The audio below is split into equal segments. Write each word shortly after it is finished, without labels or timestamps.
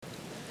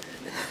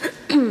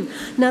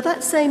Now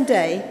that same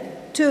day,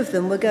 2 of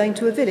them were going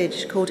to a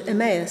village called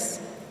Emmaus,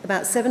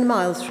 about 7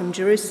 miles from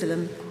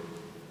Jerusalem.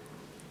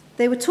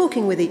 They were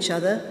talking with each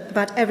other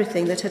about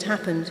everything that had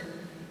happened.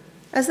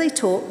 As they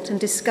talked and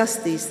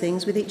discussed these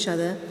things with each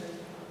other,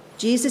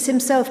 Jesus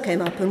himself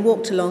came up and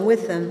walked along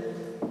with them,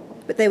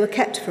 but they were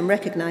kept from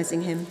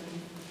recognizing him.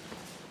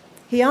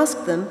 He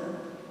asked them,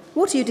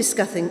 "What are you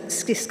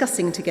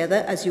discussing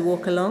together as you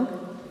walk along?"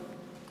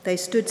 They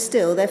stood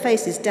still, their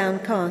faces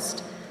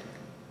downcast.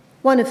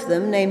 One of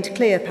them, named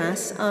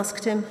Cleopas,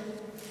 asked him,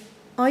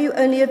 "Are you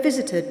only a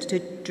visitor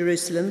to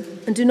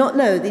Jerusalem and do not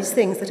know these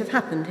things that have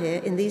happened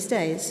here in these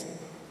days?"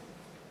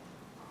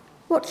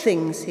 "What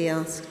things?" he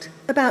asked.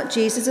 "About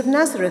Jesus of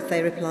Nazareth,"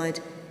 they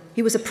replied.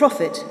 "He was a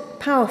prophet,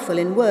 powerful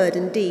in word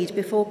and deed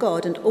before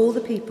God and all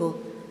the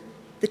people.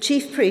 The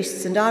chief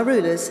priests and our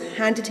rulers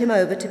handed him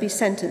over to be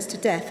sentenced to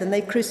death, and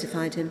they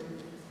crucified him.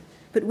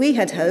 But we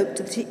had hoped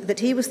that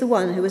he was the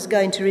one who was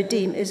going to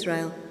redeem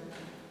Israel.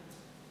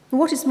 And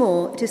what is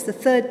more, it is the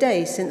 3rd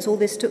day since all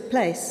this took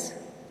place.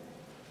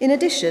 In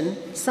addition,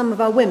 some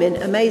of our women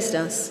amazed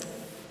us.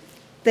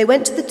 They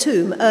went to the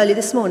tomb early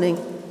this morning,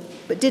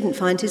 but didn't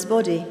find his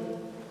body.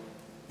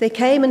 They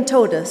came and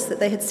told us that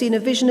they had seen a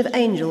vision of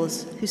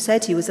angels who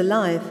said he was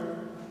alive.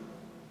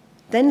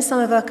 Then some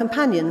of our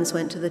companions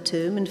went to the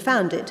tomb and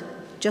found it,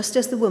 just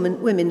as the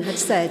women had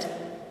said,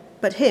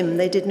 but him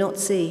they did not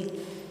see."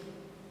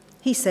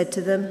 He said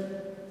to them,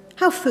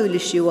 "How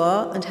foolish you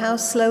are and how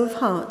slow of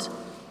heart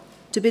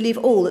to believe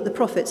all that the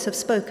prophets have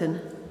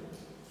spoken.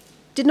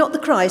 Did not the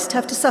Christ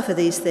have to suffer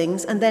these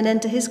things and then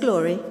enter his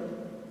glory?"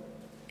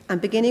 And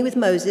beginning with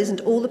Moses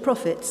and all the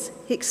prophets,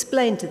 he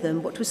explained to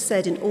them what was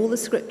said in all the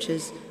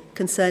scriptures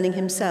concerning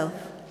himself.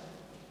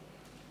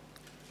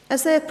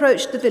 As they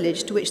approached the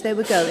village to which they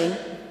were going,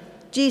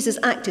 Jesus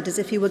acted as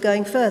if he were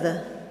going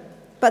further.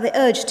 But they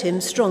urged him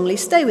strongly,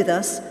 "Stay with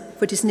us,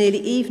 for it is nearly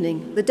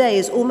evening. The day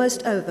is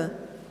almost over."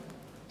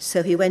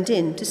 So he went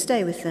in to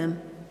stay with them.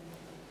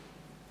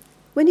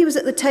 When he was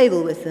at the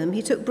table with them,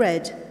 he took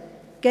bread,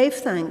 gave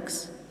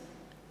thanks,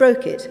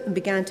 broke it, and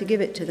began to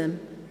give it to them.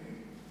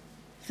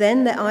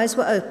 Then their eyes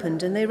were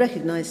opened and they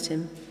recognized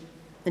him,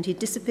 and he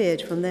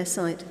disappeared from their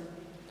sight.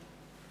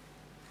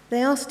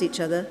 They asked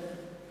each other,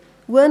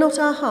 "Were not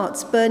our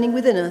hearts burning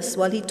within us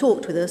while he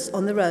talked with us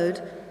on the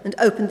road and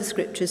opened the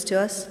scriptures to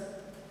us?"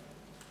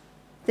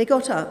 They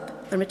got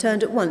up and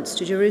returned at once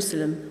to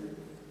Jerusalem.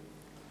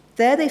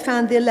 There they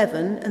found the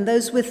 11 and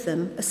those with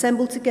them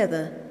assembled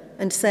together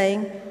and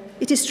saying,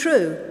 "It is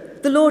true,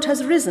 the Lord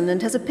has risen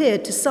and has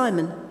appeared to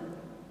Simon."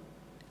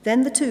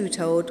 Then the 2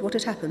 told what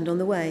had happened on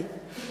the way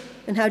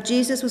and how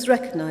Jesus was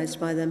recognized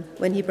by them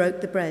when he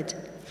broke the bread.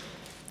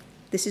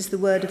 This is the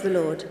word of the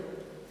Lord.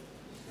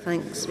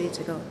 Thanks be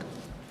to God.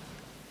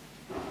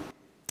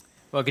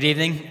 Well, good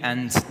evening,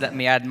 and let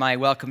me add my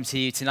welcome to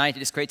you tonight.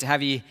 It's great to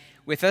have you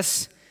with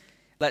us.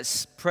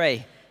 Let's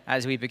pray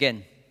as we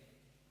begin.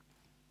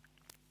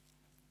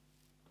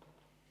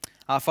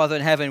 Our Father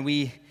in heaven,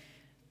 we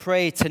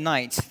pray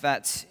tonight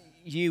that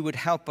you would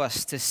help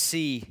us to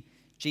see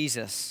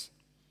Jesus.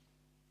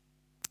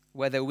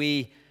 Whether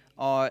we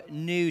are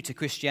new to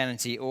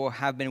Christianity or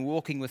have been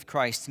walking with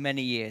Christ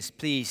many years,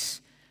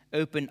 please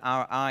open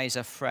our eyes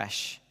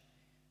afresh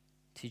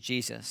to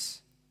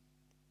Jesus.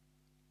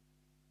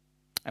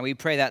 And we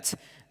pray that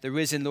the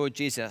risen Lord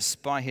Jesus,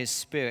 by his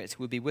Spirit,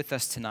 will be with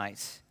us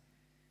tonight,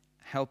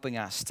 helping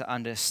us to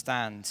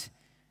understand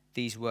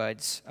these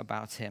words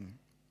about him.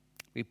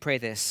 We pray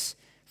this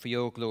for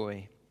your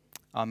glory.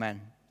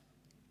 Amen.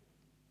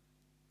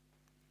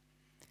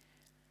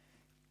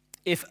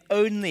 If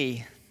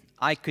only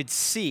I could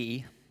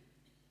see,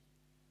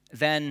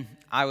 then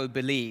I would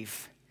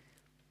believe.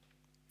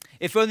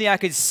 If only I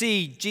could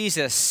see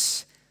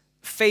Jesus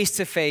face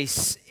to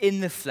face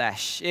in the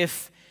flesh.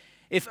 If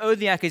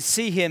only I could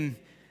see him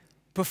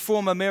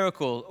perform a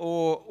miracle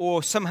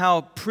or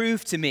somehow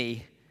prove to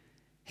me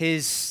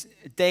his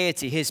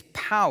deity, his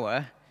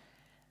power,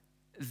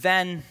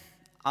 then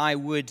I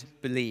would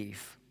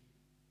believe.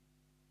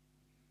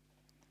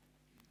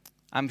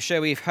 I'm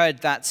sure we've heard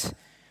that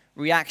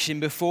reaction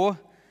before.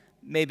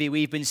 Maybe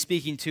we've been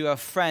speaking to a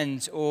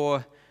friend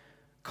or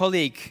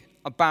colleague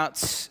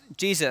about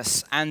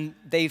Jesus, and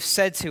they've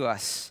said to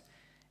us,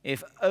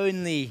 "If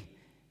only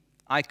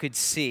I could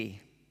see,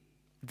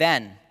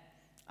 then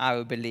I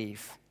would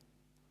believe."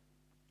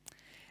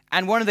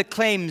 And one of the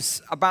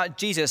claims about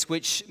Jesus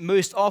which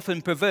most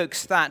often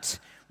provokes that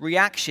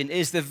reaction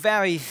is the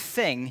very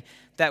thing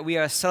that we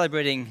are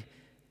celebrating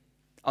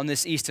on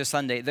this Easter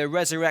Sunday, the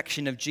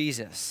resurrection of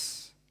Jesus.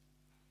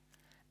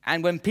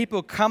 And when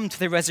people come to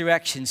the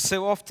resurrection,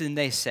 so often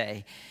they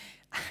say,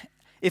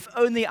 "If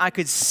only I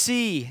could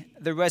see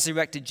the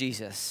resurrected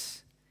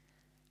Jesus,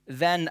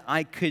 then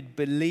I could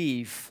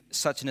believe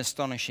such an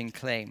astonishing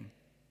claim."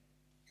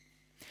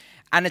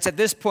 And it's at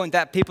this point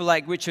that people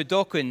like Richard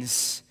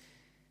Dawkins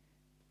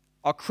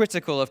are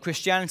critical of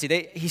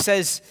Christianity. He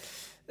says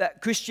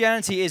that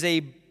Christianity is a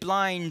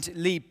blind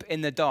leap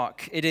in the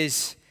dark. It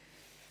is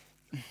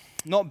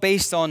not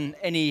based on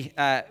any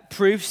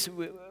proofs.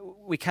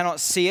 We cannot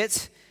see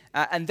it.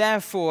 and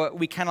therefore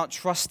we cannot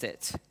trust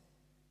it.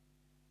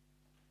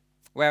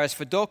 Whereas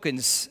for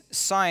Dawkins,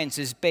 science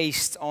is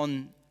based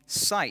on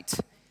sight,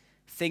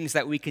 things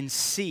that we can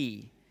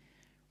see,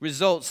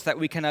 results that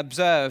we can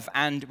observe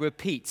and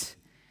repeat.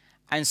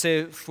 And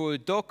so for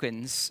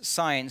Dawkins,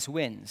 science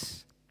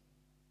wins.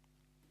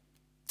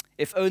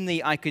 If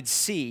only I could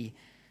see,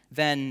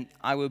 then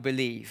I will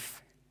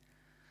believe.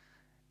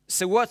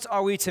 So what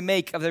are we to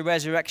make of the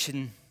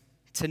resurrection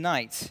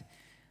tonight?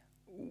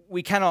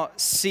 We cannot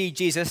see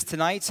Jesus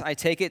tonight, I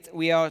take it.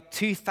 We are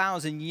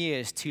 2,000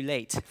 years too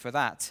late for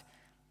that.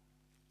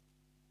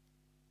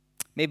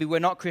 Maybe we're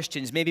not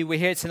Christians. Maybe we're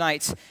here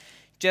tonight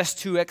just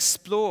to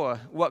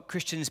explore what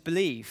Christians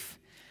believe.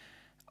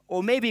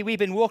 Or maybe we've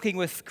been walking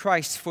with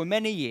Christ for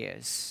many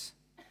years,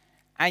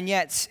 and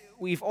yet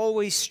we've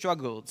always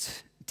struggled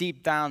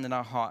deep down in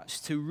our hearts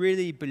to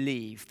really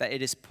believe that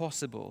it is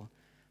possible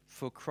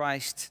for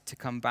Christ to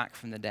come back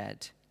from the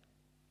dead.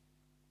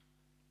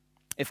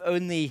 If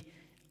only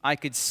I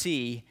could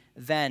see,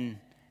 then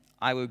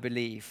I would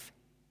believe.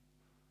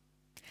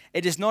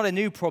 It is not a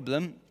new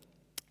problem.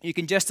 You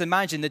can just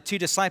imagine the two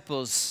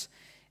disciples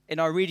in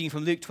our reading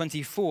from Luke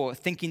 24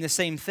 thinking the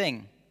same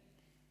thing.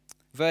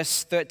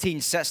 Verse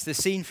 13 sets the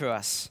scene for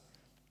us.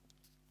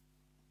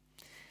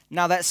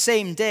 Now that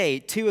same day,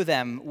 two of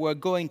them were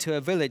going to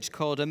a village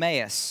called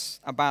Emmaus,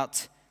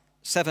 about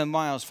 7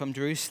 miles from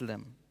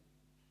Jerusalem.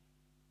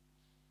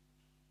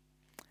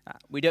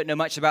 We don't know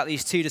much about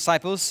these two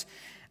disciples.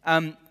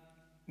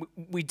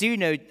 We do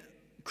know,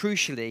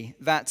 crucially,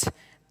 that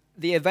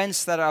the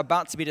events that are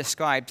about to be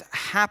described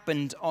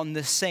happened on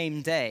the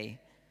same day.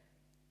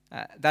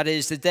 That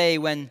is, the day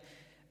when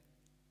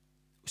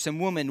some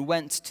women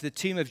went to the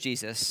tomb of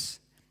Jesus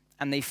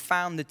and they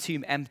found the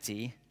tomb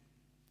empty,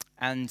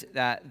 and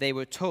they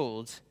were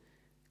told,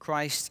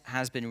 Christ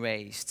has been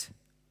raised.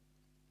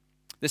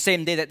 The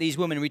same day that these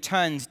women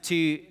returned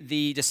to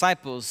the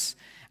disciples,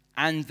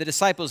 and the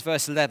disciples,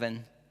 verse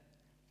 11,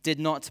 did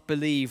not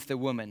believe the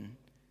woman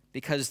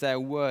because their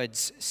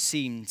words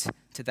seemed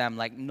to them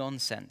like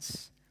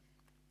nonsense.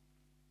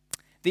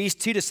 These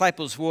two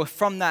disciples were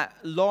from that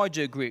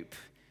larger group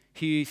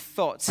who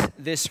thought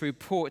this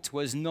report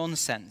was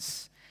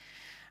nonsense.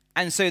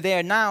 And so they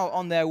are now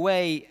on their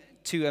way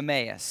to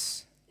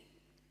Emmaus.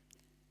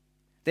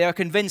 They are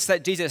convinced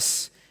that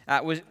Jesus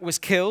was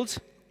killed,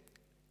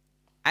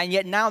 and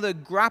yet now they're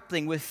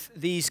grappling with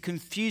these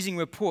confusing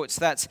reports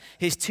that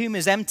his tomb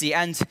is empty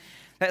and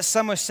that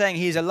some are saying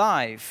he's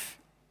alive.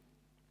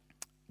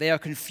 They are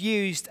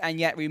confused and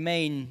yet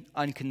remain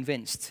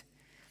unconvinced.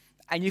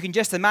 And you can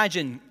just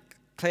imagine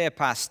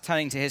Cleopas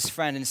turning to his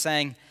friend and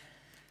saying,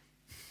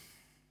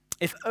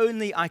 if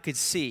only I could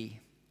see,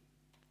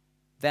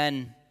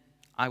 then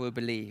I will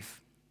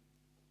believe.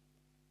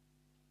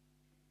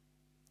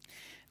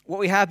 What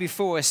we have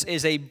before us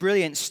is a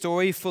brilliant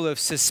story full of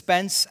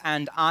suspense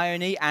and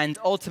irony and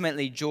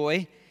ultimately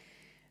joy,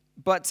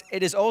 but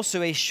it is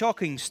also a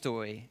shocking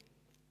story.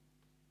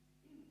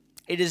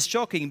 It is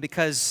shocking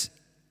because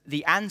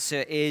the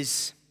answer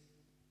is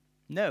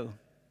no,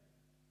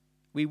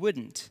 we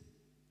wouldn't.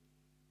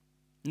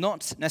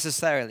 Not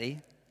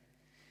necessarily.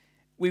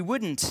 We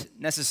wouldn't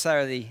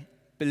necessarily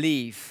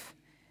believe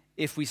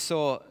if we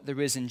saw the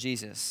risen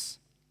Jesus.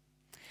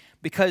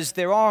 Because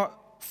there are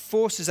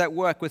forces at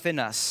work within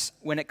us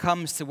when it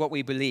comes to what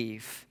we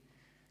believe,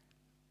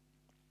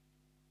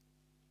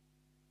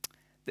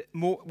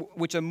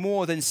 which are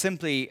more than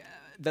simply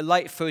the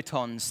light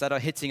photons that are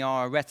hitting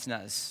our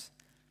retinas.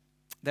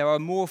 There are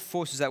more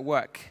forces at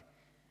work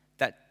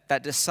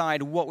that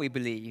decide what we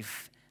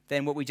believe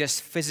than what we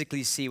just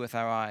physically see with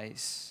our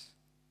eyes.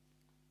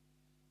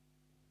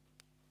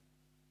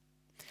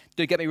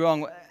 Don't get me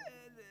wrong,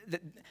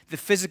 the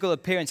physical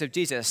appearance of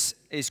Jesus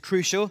is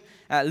crucial.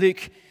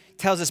 Luke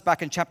tells us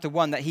back in chapter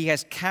 1 that he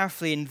has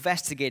carefully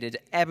investigated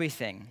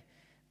everything,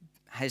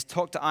 has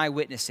talked to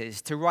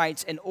eyewitnesses to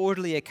write an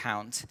orderly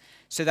account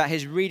so that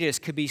his readers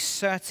could be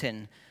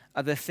certain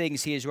of the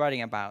things he is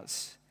writing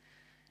about.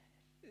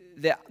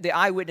 The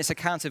eyewitness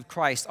accounts of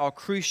Christ are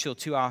crucial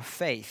to our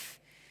faith,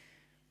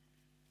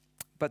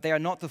 but they are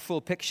not the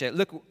full picture.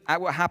 Look at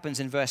what happens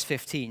in verse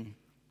 15.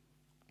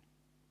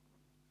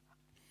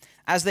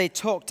 As they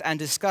talked and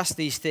discussed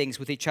these things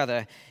with each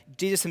other,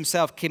 Jesus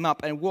himself came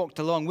up and walked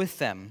along with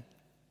them,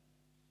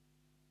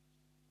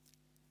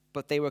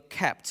 but they were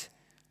kept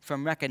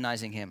from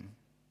recognizing him.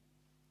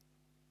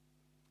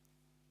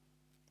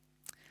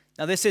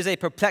 Now, this is a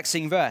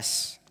perplexing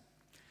verse.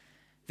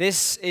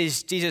 This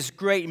is Jesus'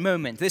 great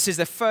moment. This is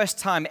the first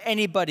time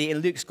anybody in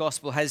Luke's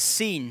gospel has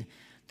seen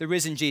the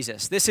risen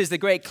Jesus. This is the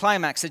great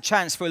climax, a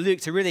chance for Luke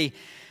to really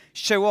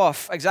show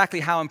off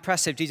exactly how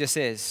impressive Jesus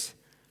is.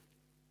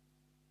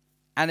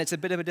 And it's a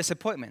bit of a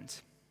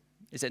disappointment,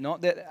 is it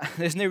not?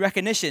 There's no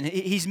recognition.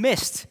 He's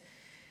missed.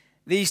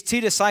 These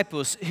two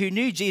disciples who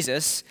knew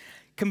Jesus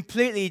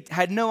completely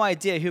had no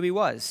idea who he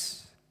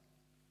was.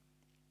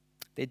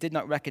 They did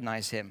not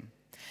recognize him.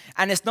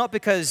 And it's not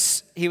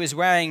because he was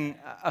wearing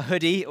a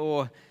hoodie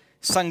or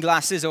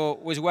sunglasses or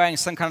was wearing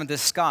some kind of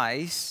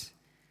disguise.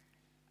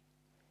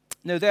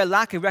 No, their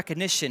lack of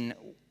recognition,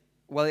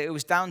 well, it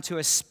was down to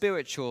a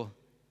spiritual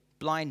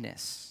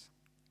blindness.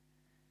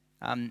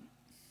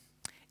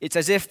 It's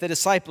as if the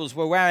disciples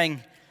were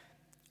wearing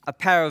a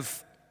pair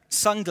of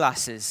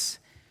sunglasses,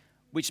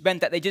 which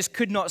meant that they just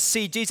could not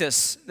see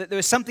Jesus. That there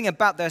was something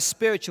about their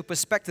spiritual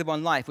perspective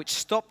on life which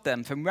stopped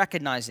them from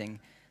recognizing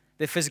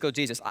the physical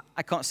Jesus.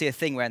 I can't see a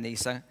thing wearing these,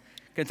 so I'm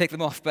going to take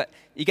them off, but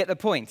you get the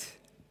point.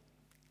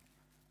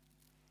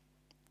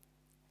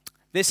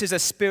 This is a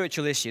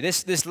spiritual issue.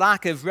 This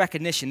lack of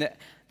recognition, that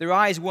their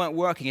eyes weren't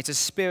working, it's a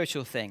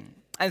spiritual thing.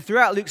 And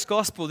throughout Luke's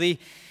gospel, the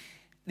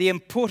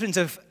importance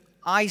of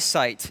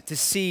eyesight to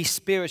see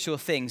spiritual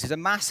things is a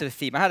massive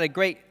theme. I had a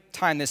great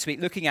time this week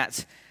looking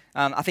at,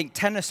 I think,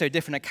 10 or so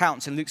different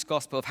accounts in Luke's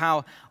gospel of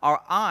how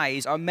our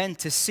eyes are meant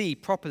to see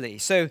properly.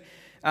 So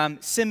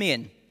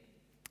Simeon,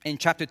 in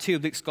chapter 2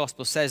 of Luke's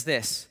gospel, says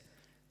this.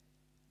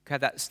 Can I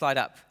have that slide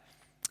up?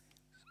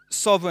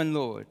 Sovereign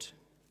Lord,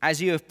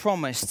 as you have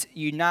promised,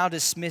 you now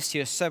dismiss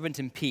your servant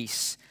in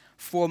peace,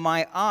 for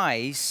my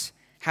eyes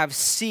have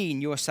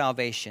seen your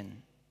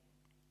salvation.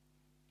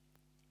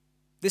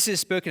 This is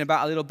spoken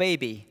about a little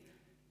baby,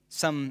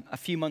 a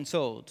few months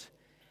old.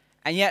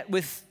 And yet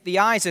with the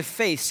eyes of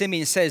faith,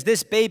 Simeon says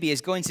this baby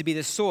is going to be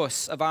the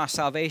source of our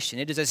salvation.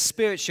 It is a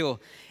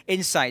spiritual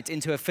insight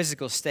into a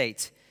physical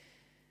state.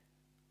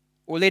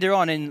 Or later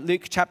on in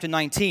Luke chapter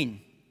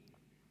 19,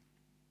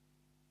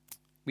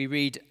 we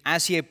read,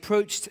 as he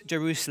approached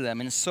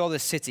Jerusalem and saw the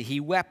city, he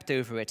wept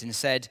over it and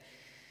said,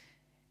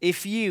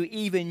 if you,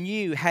 even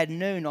you, had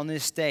known on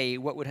this day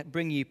what would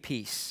bring you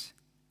peace,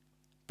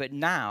 but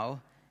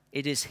now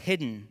it is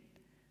hidden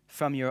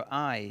from your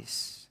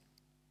eyes.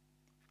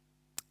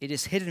 It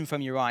is hidden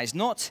from your eyes,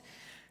 not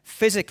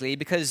physically,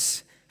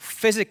 because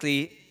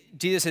physically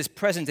Jesus is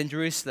present in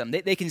Jerusalem.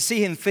 They can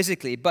see him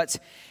physically, but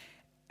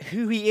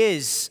who he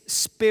is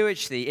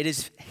spiritually, it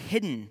is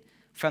hidden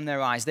from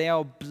their eyes. They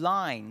are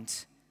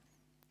blind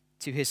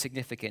to his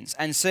significance.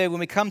 And so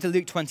when we come to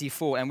Luke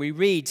 24 and we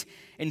read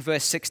in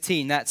verse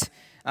 16 that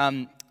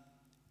the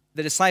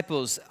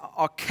disciples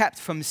are kept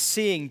from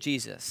seeing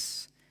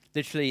Jesus,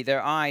 literally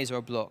their eyes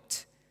are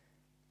blocked.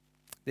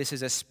 This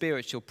is a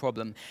spiritual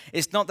problem.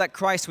 It's not that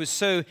Christ was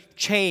so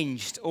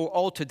changed or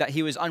altered that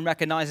he was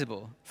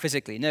unrecognizable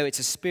physically. No, it's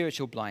a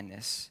spiritual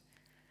blindness.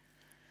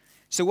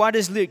 So why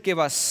does Luke give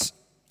us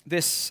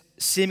this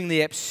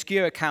seemingly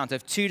obscure account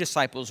of two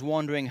disciples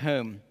wandering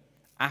home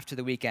after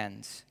the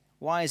weekend?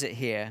 Why is it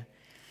here?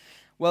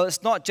 Well,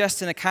 it's not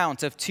just an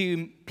account of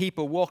two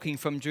people walking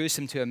from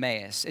Jerusalem to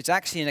Emmaus. It's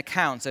actually an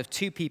account of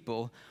two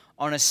people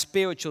on a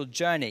spiritual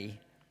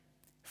journey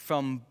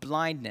from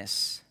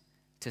blindness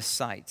to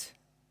sight.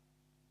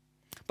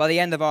 By the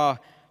end of our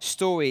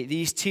story,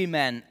 these two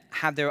men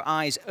have their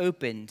eyes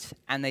opened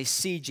and they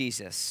see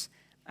Jesus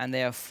and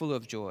they are full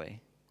of joy.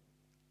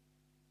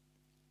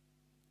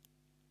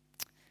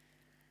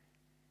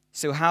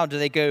 So how do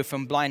they go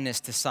from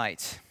blindness to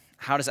sight?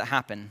 How does it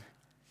happen?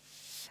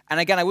 And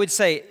again, I would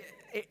say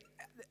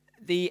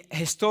the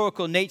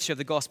historical nature of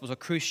the Gospels are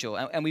crucial,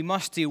 and we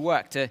must do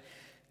work to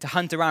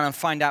hunt around and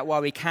find out why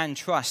we can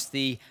trust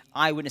the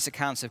eyewitness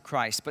accounts of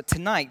Christ. But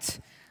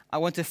tonight, I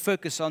want to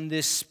focus on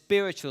this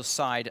spiritual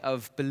side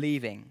of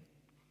believing,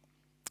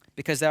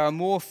 because there are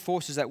more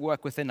forces at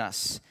work within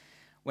us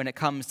when it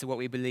comes to what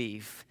we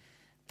believe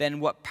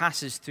than what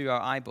passes through our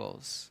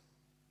eyeballs.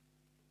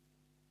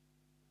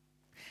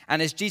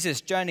 And as Jesus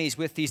journeys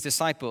with these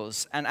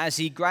disciples, and as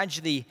he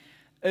gradually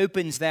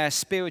opens their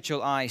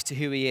spiritual eyes to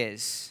who he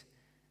is,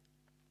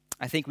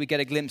 I think we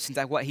get a glimpse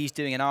into what he's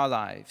doing in our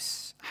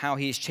lives, how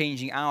he is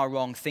changing our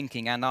wrong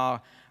thinking and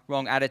our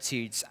wrong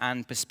attitudes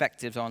and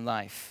perspectives on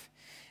life.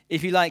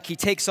 If you like, he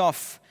takes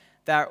off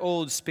their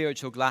old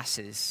spiritual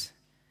glasses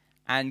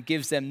and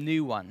gives them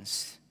new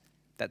ones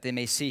that they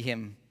may see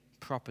him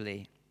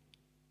properly.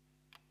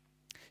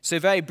 So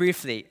very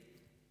briefly,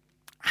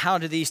 how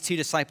do these two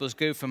disciples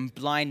go from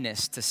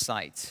blindness to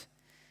sight?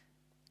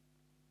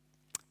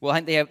 Well,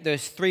 I think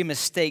there's three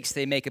mistakes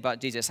they make about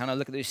Jesus. I'm going to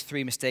look at those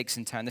three mistakes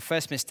in turn. The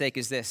first mistake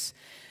is this,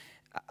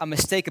 a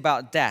mistake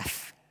about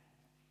death.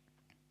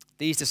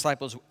 These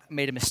disciples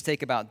made a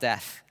mistake about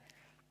death.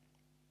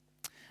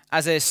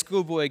 As a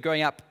schoolboy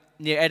growing up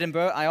near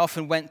Edinburgh, I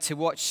often went to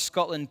watch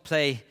Scotland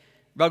play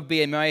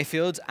rugby in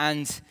Murrayfield,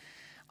 and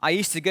I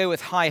used to go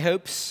with high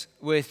hopes,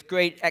 with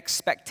great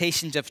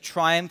expectations of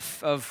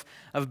triumph, of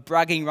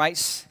bragging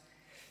rights.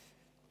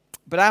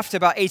 But after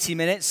about 80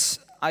 minutes,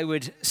 I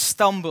would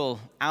stumble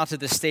out of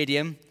the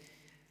stadium,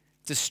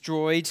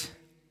 destroyed,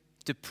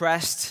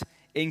 depressed,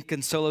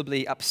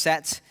 inconsolably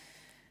upset,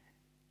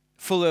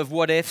 full of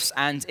what-ifs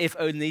and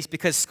if-onlys,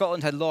 because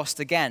Scotland had lost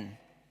again.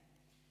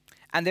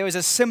 And there was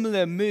a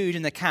similar mood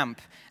in the camp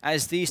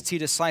as these two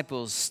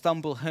disciples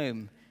stumble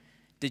home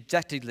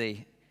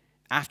dejectedly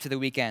after the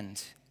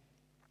weekend.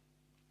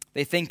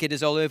 They think it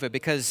is all over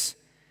because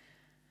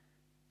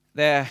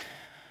their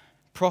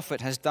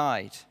prophet has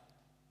died.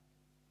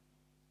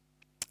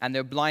 And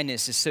their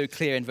blindness is so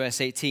clear in verse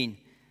 18.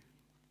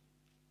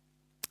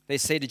 They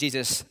say to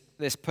Jesus,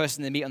 this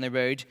person they meet on the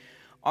road,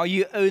 Are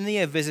you only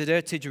a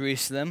visitor to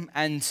Jerusalem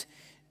and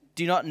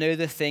do not know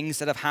the things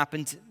that have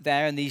happened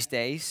there in these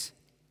days?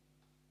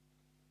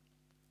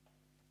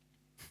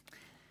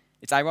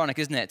 It's ironic,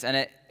 isn't it?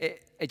 And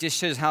it just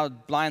shows how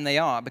blind they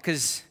are,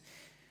 because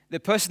the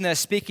person they're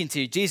speaking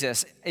to,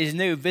 Jesus, is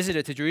no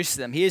visitor to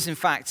Jerusalem. He is, in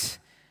fact,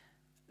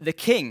 the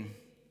king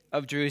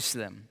of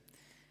Jerusalem.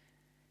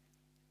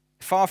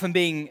 Far from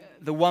being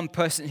the one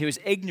person who is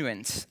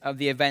ignorant of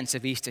the events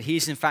of Easter, he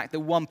is, in fact, the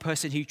one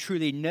person who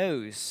truly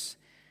knows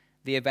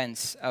the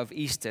events of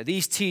Easter.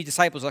 These two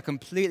disciples are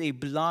completely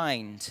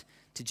blind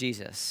to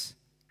Jesus.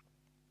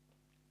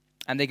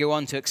 And they go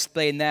on to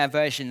explain their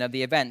version of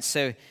the events.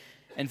 So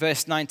in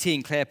verse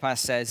 19, Cleopas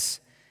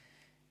says,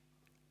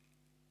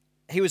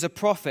 "He was a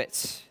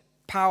prophet,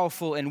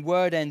 powerful in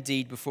word and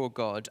deed before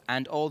God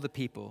and all the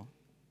people.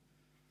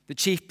 The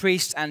chief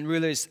priests and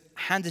rulers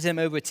handed him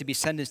over to be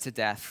sentenced to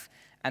death,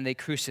 and they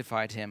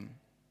crucified him.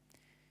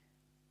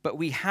 But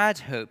we had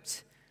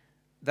hoped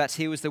that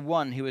he was the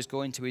one who was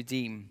going to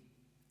redeem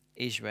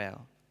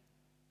Israel."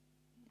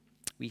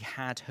 We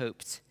had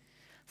hoped.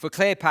 For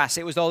Cleopas,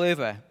 it was all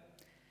over.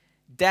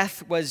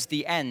 Death was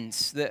the end,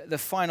 the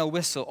final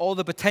whistle. All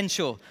the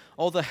potential,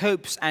 all the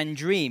hopes and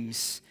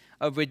dreams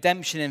of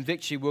redemption and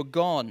victory were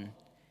gone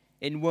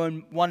in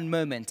one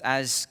moment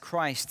as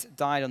Christ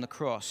died on the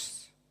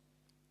cross.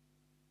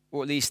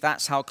 Or at least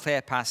that's how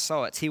Cleopas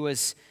saw it. He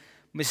was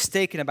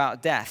mistaken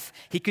about death.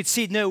 He could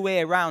see no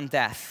way around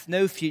death,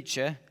 no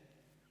future.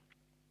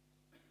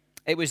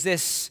 It was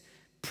this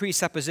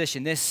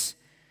presupposition, this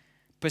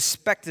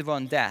perspective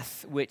on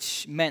death,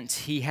 which meant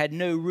he had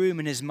no room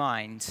in his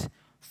mind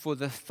for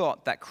the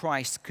thought that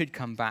Christ could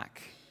come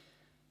back,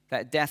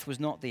 that death was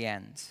not the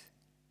end.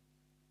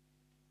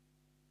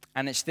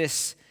 And it's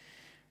this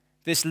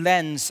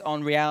lens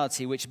on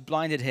reality which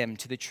blinded him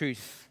to the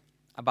truth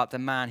about the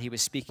man he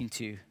was speaking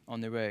to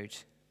on the road.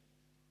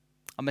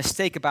 A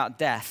mistake about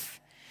death.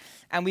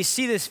 And we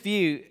see this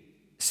view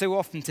so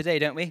often today,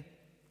 don't we?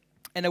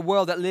 In a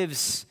world that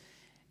lives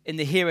in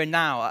the here and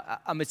now,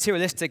 a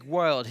materialistic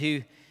world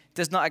who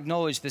does not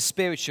acknowledge the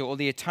spiritual or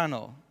the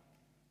eternal.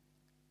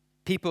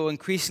 People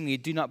increasingly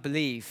do not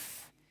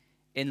believe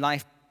in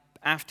life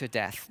after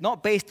death,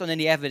 not based on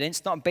any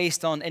evidence, not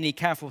based on any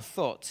careful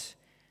thought,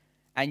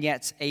 and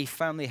yet a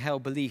firmly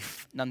held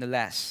belief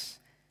nonetheless.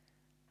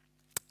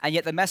 And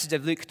yet the message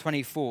of Luke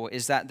 24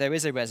 is that there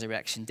is a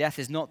resurrection. Death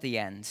is not the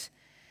end.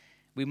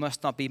 We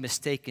must not be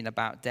mistaken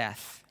about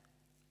death.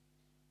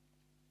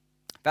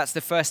 That's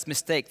the first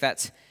mistake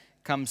that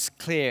comes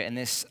clear in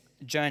this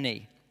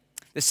journey.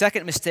 The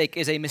second mistake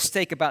is a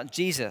mistake about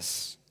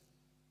Jesus.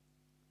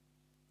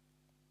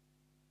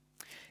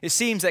 It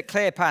seems that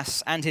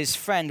Cleopas and his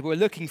friend were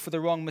looking for the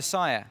wrong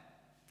Messiah.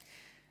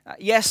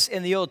 Yes,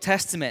 in the Old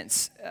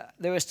Testament,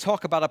 there is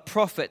talk about a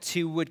prophet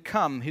who would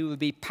come, who would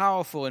be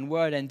powerful in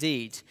word and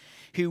deed,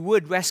 who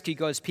would rescue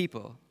God's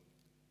people.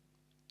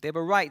 They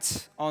were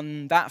right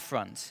on that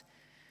front.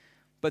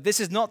 But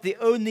this is not the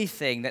only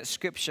thing that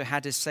Scripture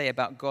had to say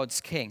about God's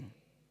king.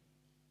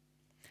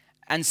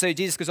 And so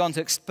Jesus goes on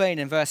to explain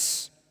in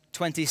verse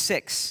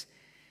 26,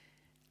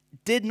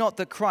 "Did not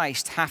the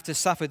Christ have to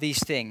suffer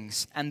these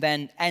things and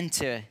then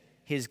enter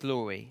his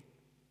glory?"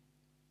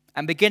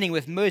 And beginning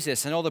with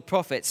Moses and all the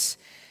prophets,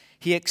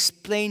 he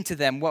explained to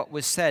them what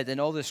was said in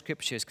all the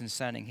Scriptures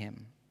concerning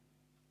him.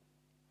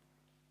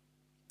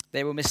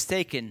 They were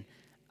mistaken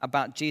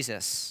about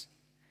Jesus.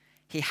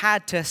 He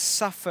had to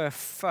suffer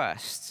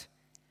first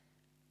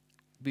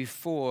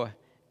before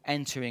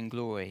entering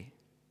glory.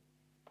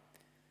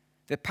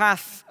 The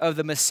path of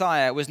the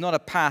Messiah was not a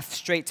path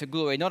straight to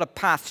glory, not a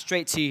path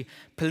straight to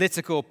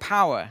political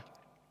power.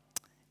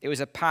 It was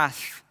a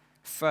path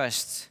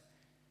first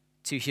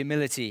to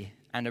humility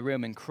and a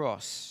Roman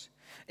cross.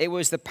 It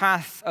was the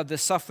path of the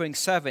suffering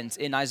servant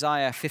in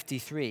Isaiah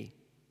 53.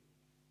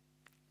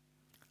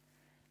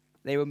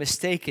 They were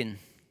mistaken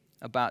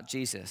about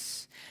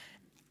Jesus.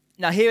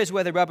 Now here is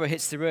where the rubber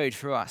hits the road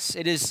for us.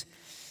 It is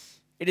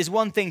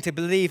one thing to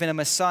believe in a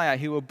Messiah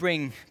who will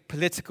bring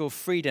political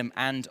freedom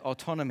and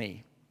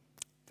autonomy.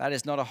 That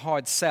is not a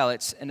hard sell.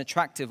 It's an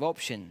attractive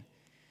option.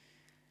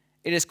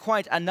 It is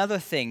quite another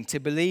thing to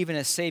believe in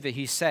a Savior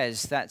who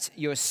says that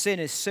your sin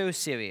is so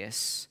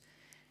serious,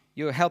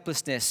 your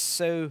helplessness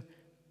so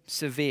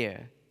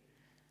severe,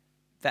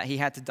 that he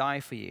had to die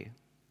for you.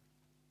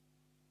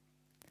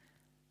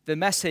 The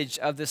message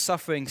of the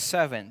suffering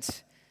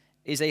servant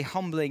is a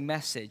humbling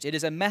message. It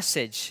is a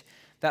message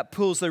that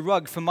pulls the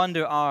rug from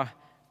under our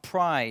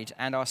pride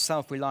and our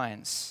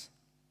self-reliance,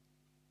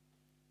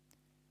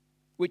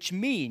 which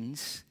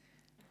means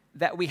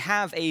that we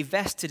have a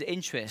vested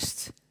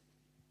interest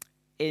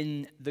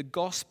in the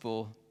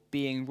gospel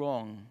being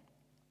wrong.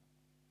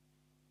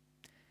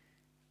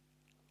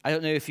 I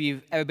don't know if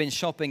you've ever been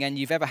shopping and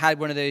you've ever had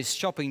one of those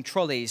shopping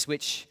trolleys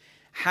which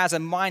has a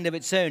mind of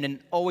its own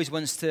and always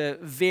wants to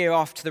veer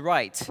off to the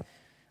right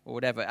or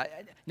whatever.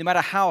 No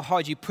matter how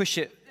hard you push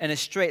it in a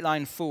straight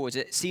line forward,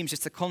 it seems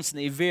just to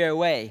constantly veer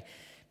away,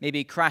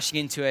 maybe crashing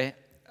into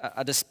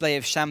a display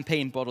of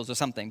champagne bottles or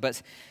something.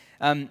 But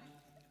I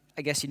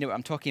guess you know what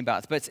I'm talking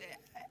about. But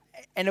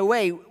In a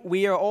way,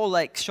 we are all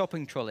like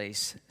shopping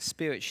trolleys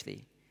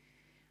spiritually.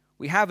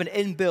 We have an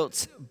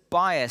inbuilt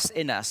bias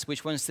in us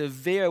which wants to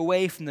veer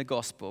away from the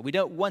gospel. We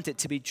don't want it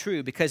to be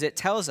true because it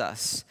tells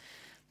us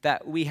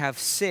that we have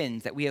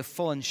sinned, that we have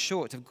fallen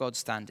short of God's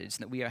standards,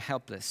 and that we are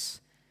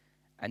helpless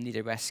and need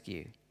a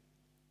rescue.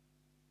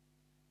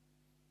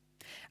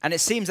 And it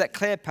seems that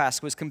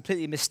Cleopas was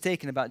completely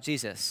mistaken about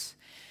Jesus.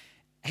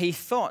 He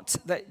thought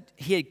that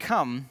he had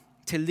come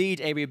to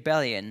lead a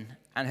rebellion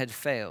and had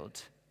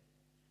failed.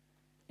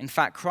 In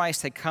fact,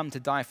 Christ had come to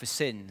die for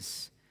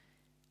sins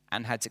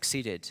and had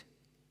succeeded.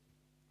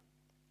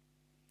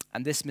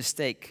 And this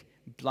mistake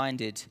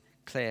blinded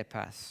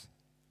Cleopas.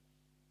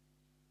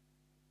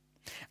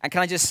 And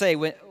can I just say,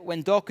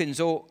 when Dawkins,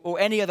 or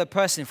any other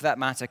person for that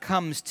matter,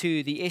 comes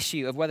to the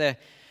issue of whether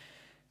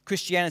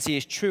Christianity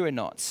is true or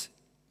not,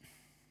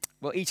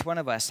 well, each one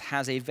of us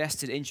has a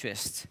vested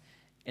interest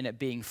in it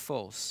being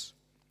false.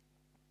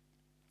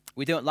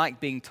 We don't like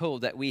being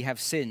told that we have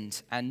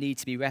sinned and need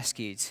to be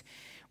rescued.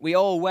 We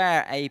all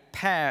wear a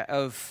pair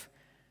of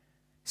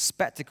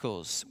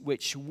spectacles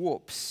which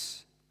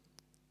warps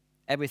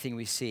everything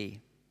we see.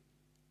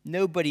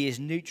 Nobody is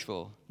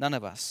neutral, none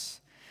of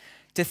us.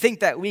 To think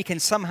that we can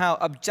somehow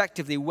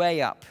objectively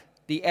weigh up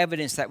the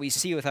evidence that we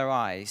see with our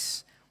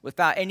eyes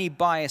without any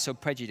bias or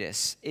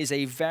prejudice is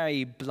a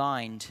very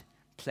blind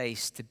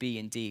place to be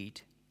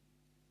indeed.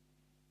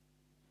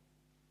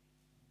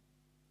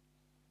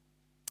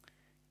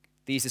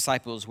 These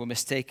disciples were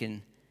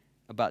mistaken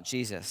about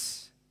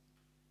Jesus.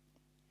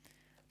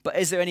 But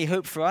is there any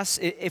hope for us?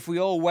 If we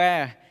all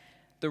wear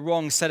the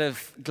wrong set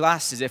of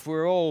glasses, if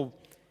we're all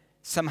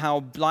somehow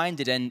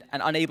blinded and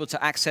unable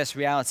to access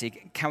reality,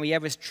 can we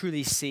ever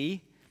truly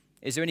see?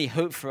 Is there any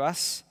hope for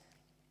us?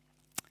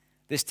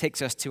 This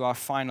takes us to our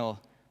final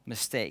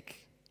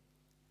mistake.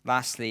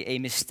 Lastly, a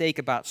mistake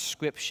about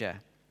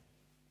Scripture.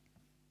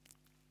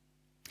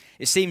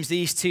 It seems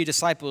these two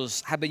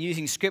disciples have been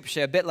using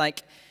Scripture a bit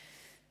like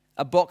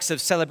a box of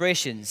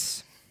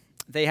celebrations.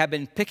 They had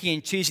been picking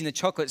and choosing the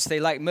chocolates they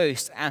liked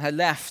most and had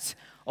left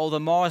all the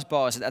Mars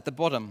bars at the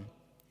bottom.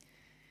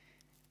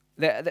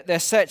 Their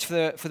search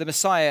for the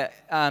Messiah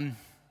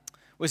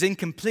was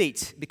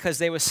incomplete because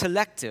they were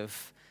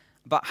selective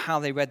about how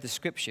they read the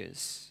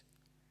Scriptures.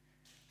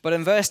 But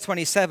in verse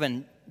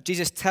 27,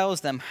 Jesus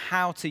tells them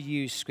how to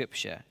use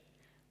Scripture.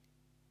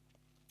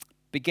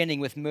 Beginning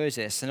with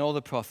Moses and all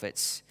the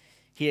prophets,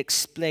 he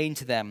explained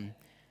to them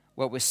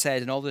what was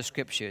said in all the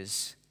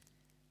Scriptures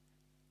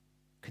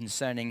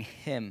concerning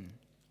him.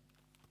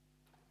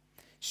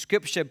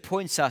 Scripture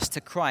points us to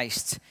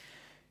Christ,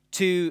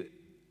 to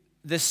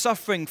the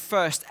suffering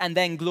first and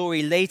then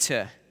glory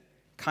later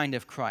kind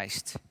of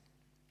Christ.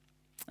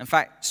 In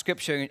fact,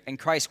 Scripture and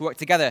Christ work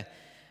together.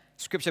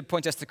 Scripture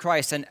points us to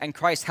Christ, and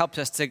Christ helps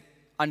us to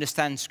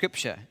understand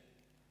Scripture.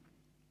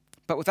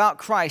 But without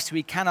Christ,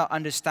 we cannot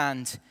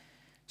understand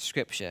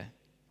Scripture.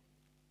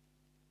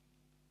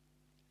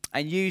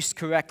 And used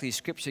correctly,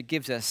 Scripture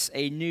gives us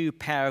a new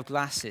pair of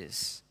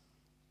glasses.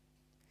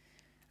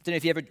 I don't know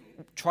if you ever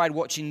tried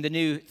watching the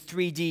new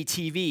 3D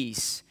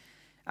TVs.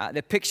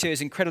 The picture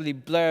is incredibly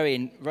blurry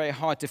and very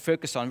hard to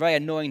focus on, very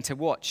annoying to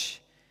watch.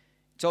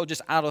 It's all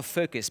just out of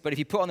focus. But if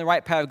you put on the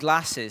right pair of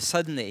glasses,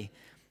 suddenly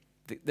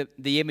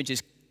the image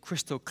is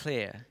crystal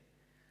clear.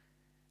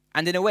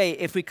 And in a way,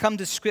 if we come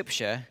to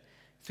Scripture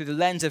through the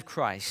lens of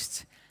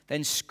Christ,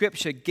 then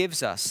Scripture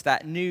gives us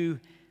that new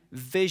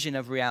vision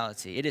of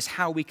reality. It is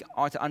how we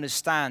are to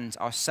understand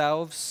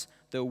ourselves,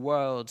 the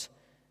world,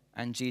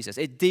 and Jesus.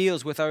 It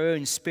deals with our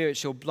own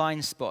spiritual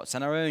blind spots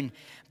and our own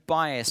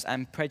bias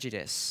and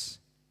prejudice.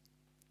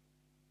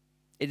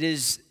 It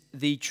is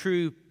the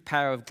true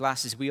pair of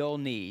glasses we all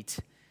need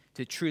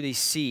to truly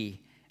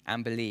see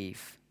and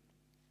believe.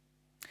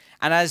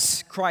 And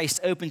as Christ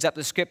opens up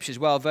the Scriptures,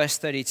 well, verse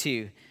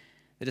 32,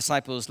 the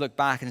disciples look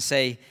back and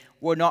say,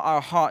 "Were not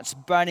our hearts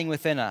burning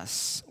within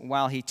us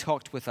while he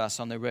talked with us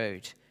on the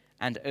road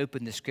and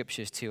opened the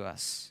Scriptures to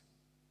us?"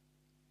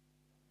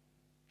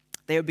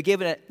 They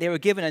were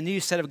given a new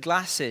set of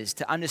glasses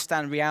to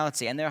understand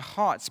reality, and their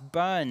hearts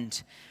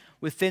burned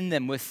within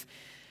them with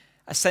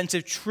a sense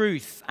of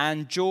truth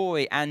and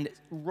joy and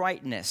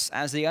rightness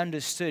as they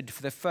understood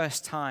for the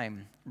first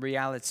time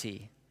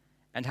reality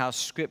and how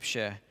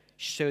Scripture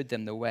showed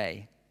them the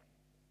way.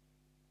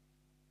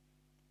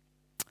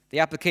 The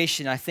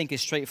application, I think,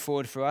 is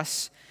straightforward for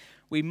us.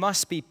 We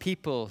must be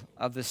people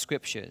of the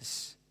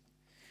Scriptures.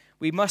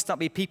 We must not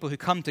be people who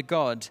come to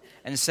God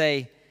and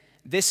say,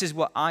 "This is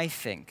what I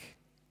think."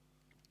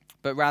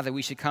 But rather,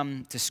 we should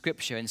come to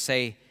Scripture and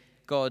say,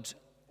 "God,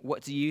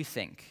 what do you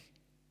think?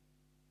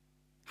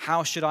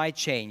 How should I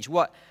change?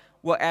 What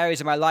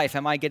areas of my life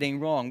am I getting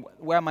wrong?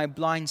 Where are my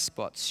blind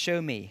spots?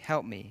 Show me,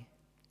 help me."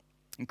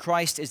 And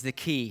Christ is the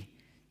key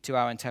to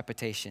our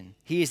interpretation.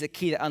 He is the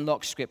key that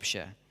unlocks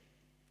Scripture.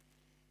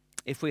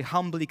 If we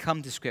humbly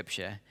come to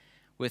Scripture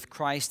with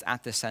Christ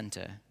at the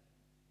center,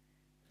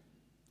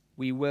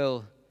 we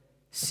will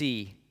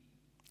see,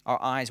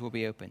 our eyes will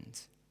be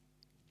opened.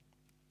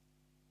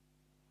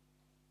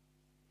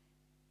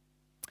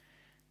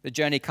 the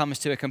journey comes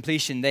to a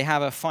completion. They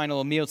have a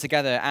final meal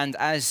together, and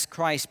as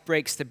Christ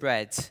breaks the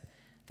bread,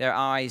 their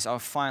eyes are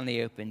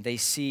finally opened. They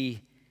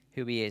see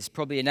who he is.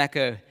 Probably an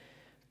echo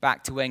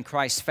back to when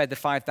Christ fed the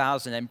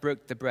 5,000 and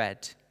broke the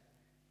bread.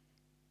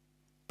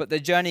 But the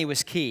journey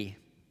was key.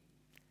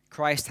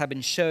 Christ had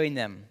been showing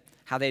them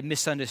how they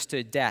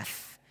misunderstood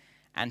death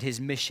and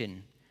his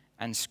mission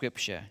and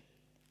Scripture.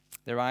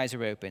 Their eyes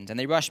are opened, and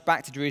they rush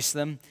back to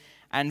Jerusalem.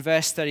 And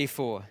verse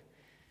 34,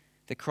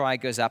 the cry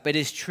goes up, "It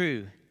is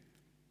true,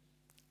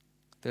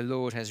 the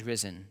Lord has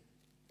risen."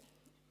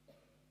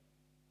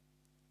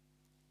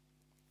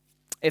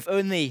 If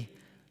only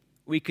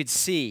we could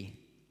see,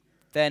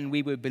 then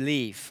we would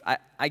believe.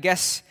 I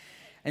guess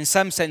in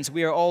some sense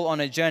we are all on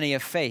a journey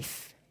of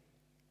faith,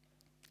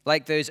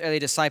 like those early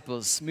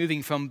disciples,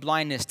 moving from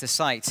blindness to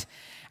sight.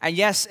 And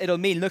yes, it'll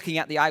mean looking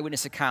at the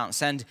eyewitness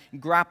accounts and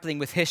grappling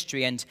with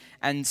history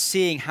and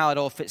seeing how it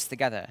all fits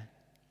together.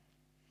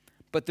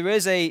 But there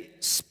is a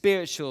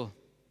spiritual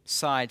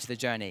side to the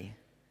journey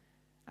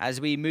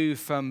as we move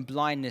from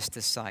blindness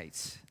to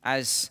sight,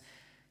 as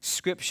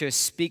Scripture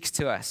speaks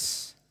to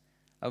us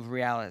of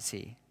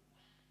reality.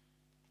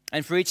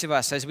 And for each of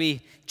us, as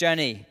we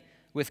journey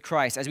with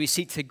Christ, as we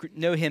seek to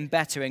know him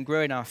better and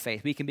grow in our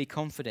faith, we can be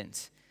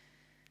confident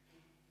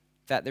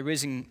that the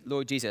risen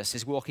Lord Jesus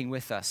is walking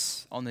with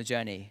us on the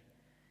journey,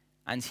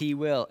 and he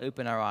will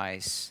open our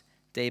eyes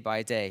day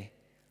by day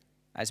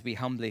as we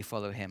humbly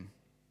follow him.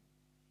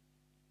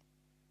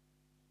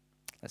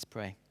 Let's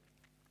pray.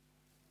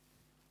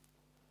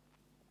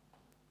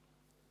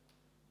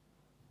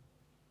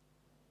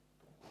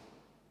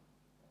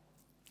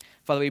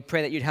 Father, we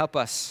pray that you'd help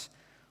us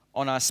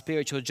on our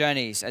spiritual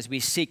journeys as we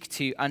seek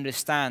to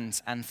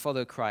understand and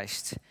follow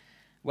Christ.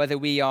 Whether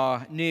we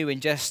are new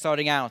and just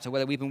starting out or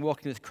whether we've been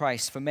walking with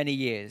Christ for many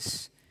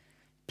years,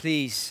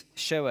 please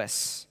show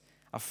us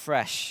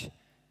afresh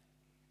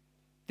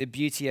the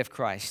beauty of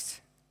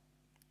Christ.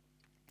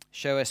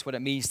 Show us what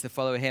it means to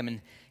follow him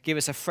and give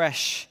us a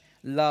fresh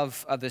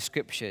love of the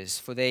Scriptures,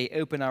 for they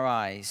open our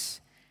eyes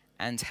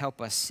and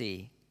help us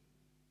see.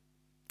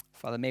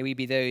 Father, may we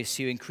be those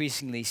who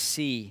increasingly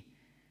see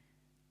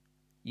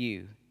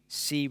you,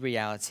 see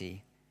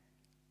reality.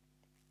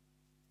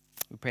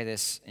 We pray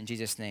this in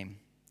Jesus' name.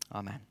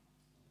 Amen.